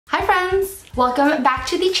Hi friends! Welcome back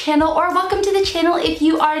to the channel, or welcome to the channel if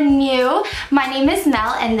you are new. My name is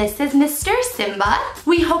Mel and this is Mr. Simba.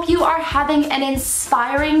 We hope you are having an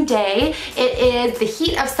inspiring day. It is the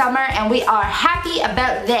heat of summer and we are happy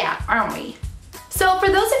about that, aren't we? So for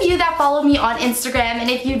those of you that follow me on Instagram, and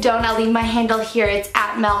if you don't, I'll leave my handle here, it's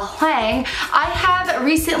at Mel Huang. I have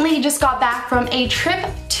recently just got back from a trip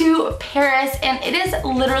to Paris and it is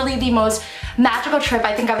literally the most magical trip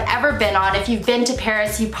I think I've ever been on. If you've been to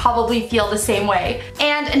Paris, you probably feel the same way.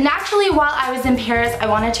 And naturally, while I was in Paris, I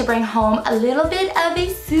wanted to bring home a little bit of a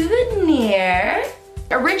souvenir.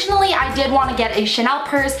 Originally, I did want to get a Chanel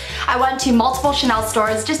purse. I went to multiple Chanel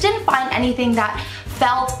stores, just didn't find anything that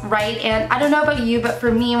felt right. And I don't know about you, but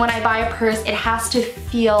for me, when I buy a purse, it has to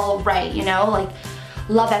feel right, you know, like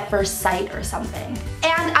love at first sight or something.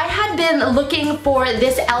 And I had been looking for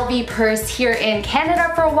this LV purse here in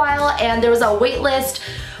Canada for a while, and there was a wait list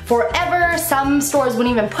forever. Some stores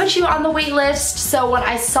wouldn't even put you on the wait list. So when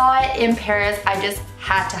I saw it in Paris, I just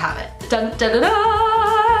had to have it. Dun, dun, dun,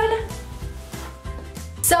 dun.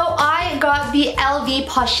 So I got the LV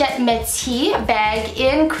Pochette Metis bag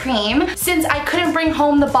in cream. Since I couldn't bring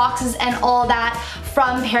home the boxes and all that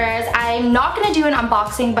from Paris, I'm not gonna do an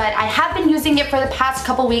unboxing, but I have been using it for the past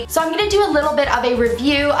couple weeks. So I'm gonna do a little bit of a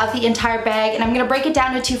review of the entire bag, and I'm gonna break it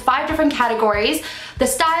down into 5 different categories: the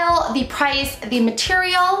style, the price, the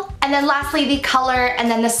material, and then lastly the color, and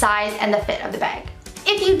then the size and the fit of the bag.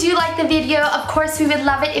 If you do like the video, of course we would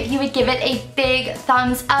love it if you would give it a big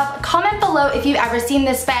thumbs up. Comment below if you've ever seen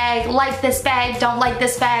this bag, like this bag, don't like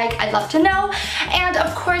this bag, I'd love to know. And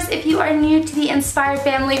of course, if you are new to the Inspired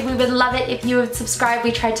family, we would love it if you would subscribe.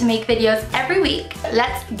 We try to make videos every week.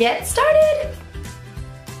 Let's get started.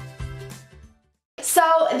 So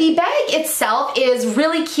the bag itself is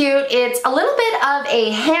really cute. It's a little bit of a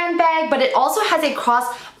handbag, but it also has a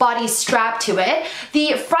crossbody strap to it.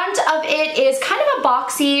 The front of it is kind of a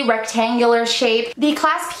boxy rectangular shape. The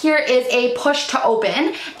clasp here is a push to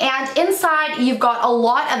open, and inside you've got a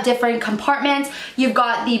lot of different compartments. You've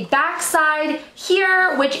got the back side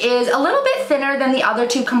here, which is a little bit thinner than the other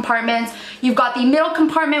 2 compartments. You've got the middle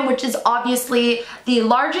compartment, which is obviously the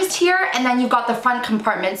largest here, and then you've got the front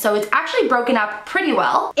compartment, so it's actually broken up pretty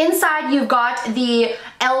well. Inside you've got the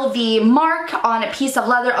LV mark on a piece of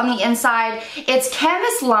leather on the inside. It's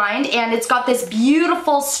canvas lined and it's got this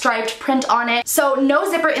beautiful striped print on it. So no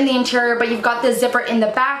zipper in the interior, but you've got the zipper in the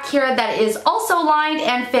back here that is also lined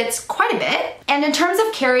and fits quite a bit. And in terms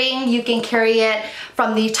of carrying, you can carry it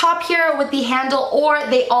from the top here with the handle, or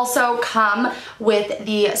they also come with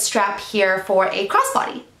the strap here for a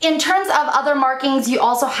crossbody. In terms of other markings, you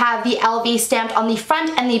also have the LV stamped on the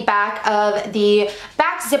front and the back of the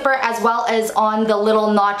back zipper, as well as on the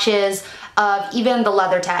little notches of even the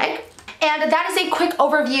leather tag. And that is a quick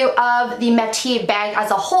overview of the Metis bag as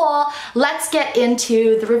a whole. Let's get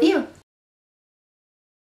into the review.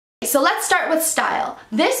 So let's start with style.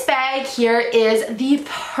 This bag here is the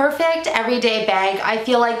perfect everyday bag. I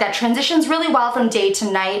feel like that transitions really well from day to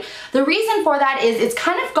night. The reason for that is it's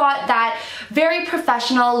kind of got that very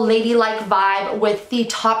professional ladylike vibe with the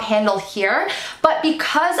top handle here, but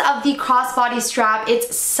because of the crossbody strap,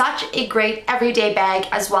 it's such a great everyday bag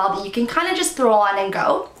as well that you can kind of just throw on and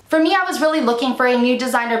go. For me, I was really looking for a new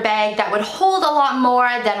designer bag that would hold a lot more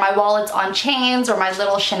than my wallets on chains or my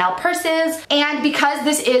little Chanel purses. And because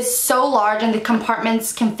this is so large and the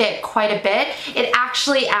compartments can fit quite a bit, it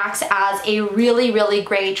actually acts as a really, really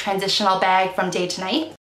great transitional bag from day to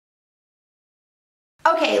night.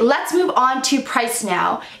 Okay, let's move on to price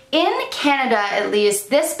now. In Canada, at least,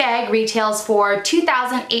 this bag retails for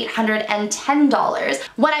 $2,810.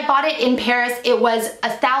 When I bought it in Paris, it was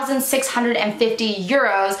 1,650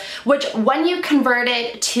 euros, which when you convert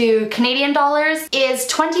it to Canadian dollars is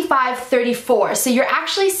 $25.34. So you're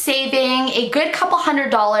actually saving a good couple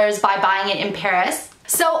 $100s by buying it in Paris.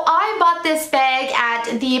 So I bought this bag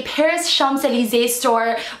at the Paris Champs-Élysées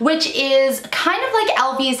store, which is kind of like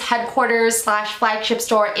LV's headquarters / flagship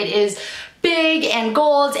store. It is big and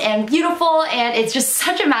gold and beautiful, and it's just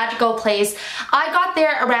such a magical place. I got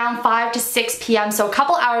there around 5 to 6 p.m., so a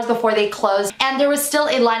couple hours before they closed, and there was still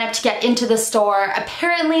a lineup to get into the store.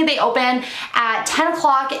 Apparently they open at 10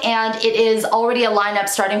 o'clock and it is already a lineup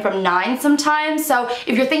starting from 9 sometimes, so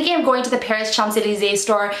if you're thinking of going to the Paris Champs-Élysées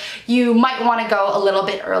store, you might want to go a little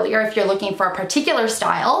bit earlier if you're looking for a particular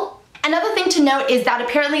style. Another thing to note is that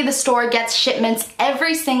apparently the store gets shipments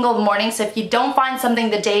every single morning, so if you don't find something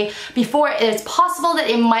the day before, it's possible that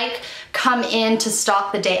it might come into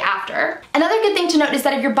stock the day after. Another good thing to note is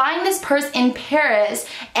that if you're buying this purse in Paris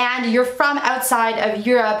and you're from outside of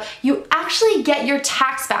Europe, you actually get your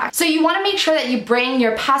tax back. So you want to make sure that you bring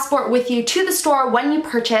your passport with you to the store when you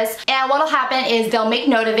purchase, and what'll happen is they'll make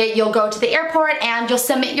note of it. You'll go to the airport and you'll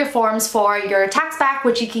submit your forms for your tax back,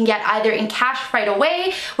 which you can get either in cash right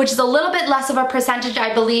away, which is a little bit less of a percentage,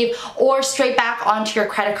 I believe, or straight back onto your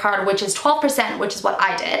credit card, which is 12%, which is what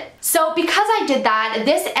I did. So because I did that,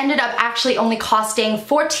 this ended up actually only costing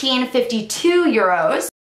 14.52 euros.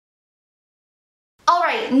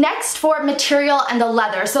 Alright, next for material and the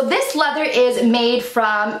leather. So this leather is made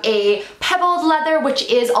from a pebbled leather, which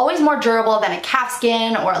is always more durable than a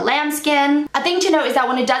calfskin or a lambskin. A thing to note is that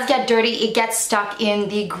when it does get dirty, it gets stuck in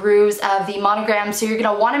the grooves of the monogram, so you're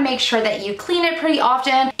going to want to make sure that you clean it pretty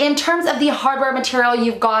often. In terms of the hardware material,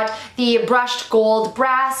 you've got the brushed gold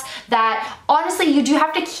brass that honestly you do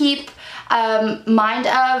have to keep mind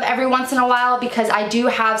of every once in a while, because I do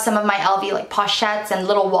have some of my LV like pochettes and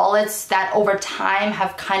little wallets that over time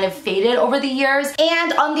have kind of faded over the years.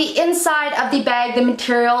 And on the inside of the bag, the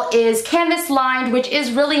material is canvas lined, which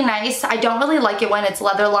is really nice. I don't really like it when it's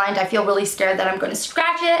leather lined. I feel really scared that I'm going to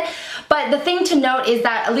scratch it. But the thing to note is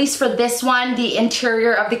that at least for this one, the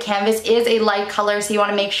interior of the canvas is a light color, so you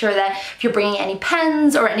want to make sure that if you're bringing any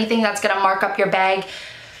pens or anything that's going to mark up your bag,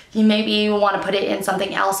 you maybe want to put it in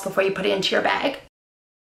something else before you put it into your bag.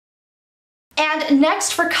 And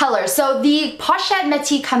next for color, so the Pochette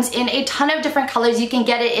Metis comes in a ton of different colors. You can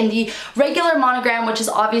get it in the regular monogram, which is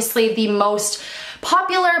obviously the most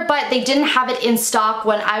popular, but they didn't have it in stock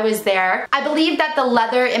when I was there. I believe that the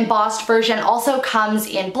leather embossed version also comes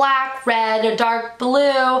in black, red, a dark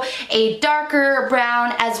blue, a darker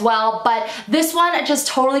brown as well, but this one just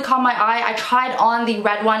totally caught my eye. I tried on the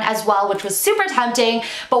red one as well, which was super tempting,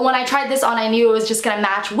 but when I tried this on, I knew it was just gonna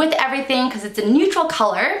match with everything because it's a neutral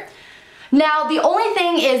color. Now, the only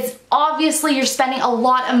thing is, obviously, you're spending a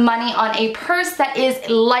lot of money on a purse that is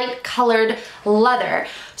light colored leather.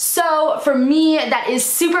 So for me, that is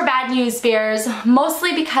super bad news bears,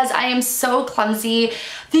 mostly because I am so clumsy.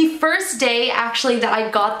 The first day actually that I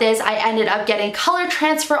got this, I ended up getting color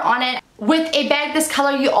transfer on it. With a bag this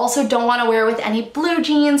color, you also don't want to wear with any blue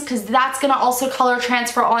jeans because that's going to also color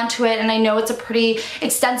transfer onto it, and I know it's a pretty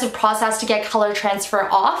extensive process to get color transfer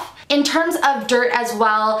off. In terms of dirt as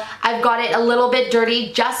well, I've got it a little bit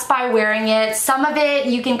dirty just by wearing it. Some of it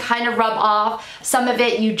you can kind of rub off, some of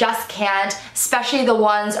it you just can't, especially the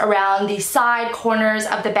ones around the side corners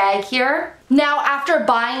of the bag here. Now, after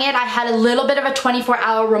buying it, I had a little bit of a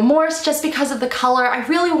 24-hour remorse just because of the color. I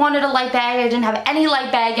really wanted a light bag. I didn't have any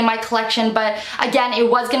light bag in my collection, but again,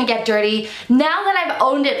 it was gonna get dirty. Now that I've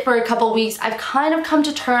owned it for a couple weeks, I've kind of come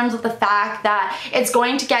to terms with the fact that it's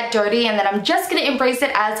going to get dirty and that I'm just gonna embrace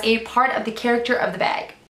it as a part of the character of the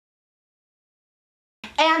bag.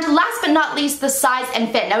 And last but not least, the size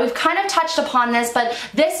and fit. Now, we've kind of touched upon this, but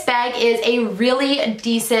this bag is a really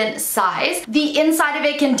decent size. The inside of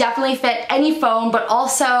it can definitely fit any phone, but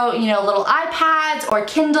also, you know, little iPads or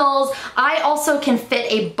Kindles. I also can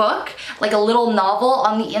fit a book, like a little novel,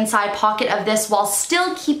 on the inside pocket of this while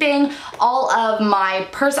still keeping all of my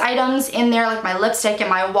purse items in there, like my lipstick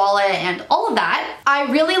and my wallet and all of that.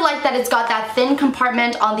 I really like that it's got that thin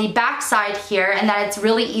compartment on the back side here and that it's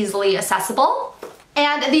really easily accessible.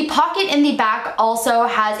 And the pocket in the back also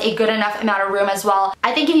has a good enough amount of room as well.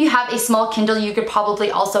 I think if you have a small Kindle, you could probably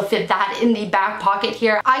also fit that in the back pocket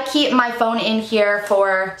here. I keep my phone in here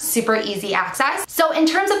for super easy access. So in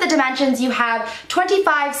terms of the dimensions, you have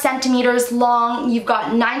 25 centimeters long, you've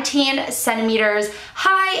got 19 centimeters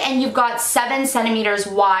high, and you've got 7 centimeters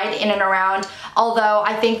wide in and around, although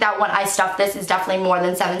I think that when I stuff this is definitely more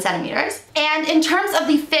than 7 centimeters. And in terms of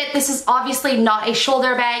the fit, this is obviously not a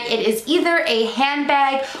shoulder bag. It is either a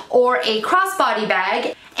handbag or a crossbody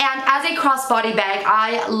bag. And as a crossbody bag,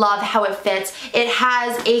 I love how it fits. It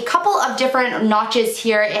has a couple of different notches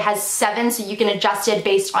here. It has 7, so you can adjust it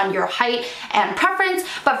based on your height and preference.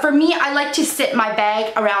 But for me, I like to sit my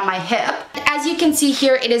bag around my hip. As you can see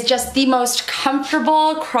here, it is just the most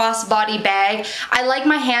comfortable crossbody bag. I like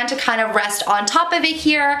my hand to kind of rest on top of it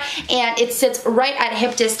here, and it sits right at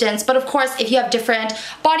hip distance. But of course, if you have different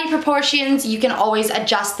body proportions, you can always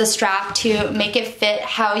adjust the strap to make it fit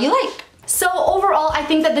how you like. So overall, I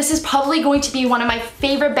think that this is probably going to be one of my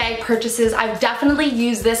favorite bag purchases. I've definitely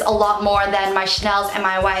used this a lot more than my Chanel's and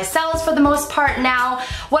my YSL's for the most part now.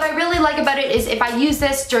 What I really like about it is if I use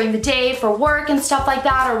this during the day for work and stuff like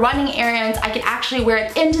that or running errands, I can actually wear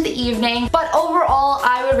it into the evening. But overall,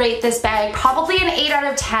 I would rate this bag probably an 8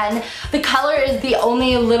 out of 10. The color is the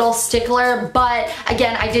only little stickler, but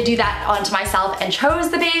again, I did do that onto myself and chose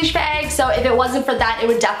the beige bag. So if it wasn't for that, it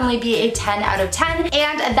would definitely be a 10 out of 10.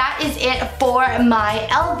 And that is it for my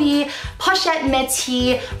LV Pochette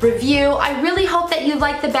Metis review. I really hope that you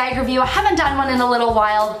liked the bag review. I haven't done one in a little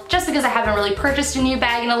while just because I haven't really purchased a new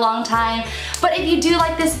bag in a long time. But if you do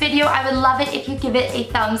like this video, I would love it if you give it a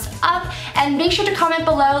thumbs up, and make sure to comment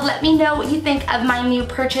below. Let me know what you think of my new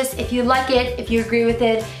purchase, if you like it, if you agree with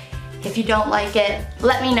it. If you don't like it,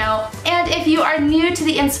 let me know. And if you are new to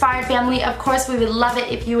the Inspired family, of course we would love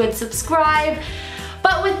it if you would subscribe.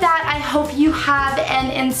 But with that, I hope you have an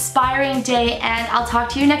inspiring day, and I'll talk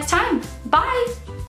to you next time. Bye!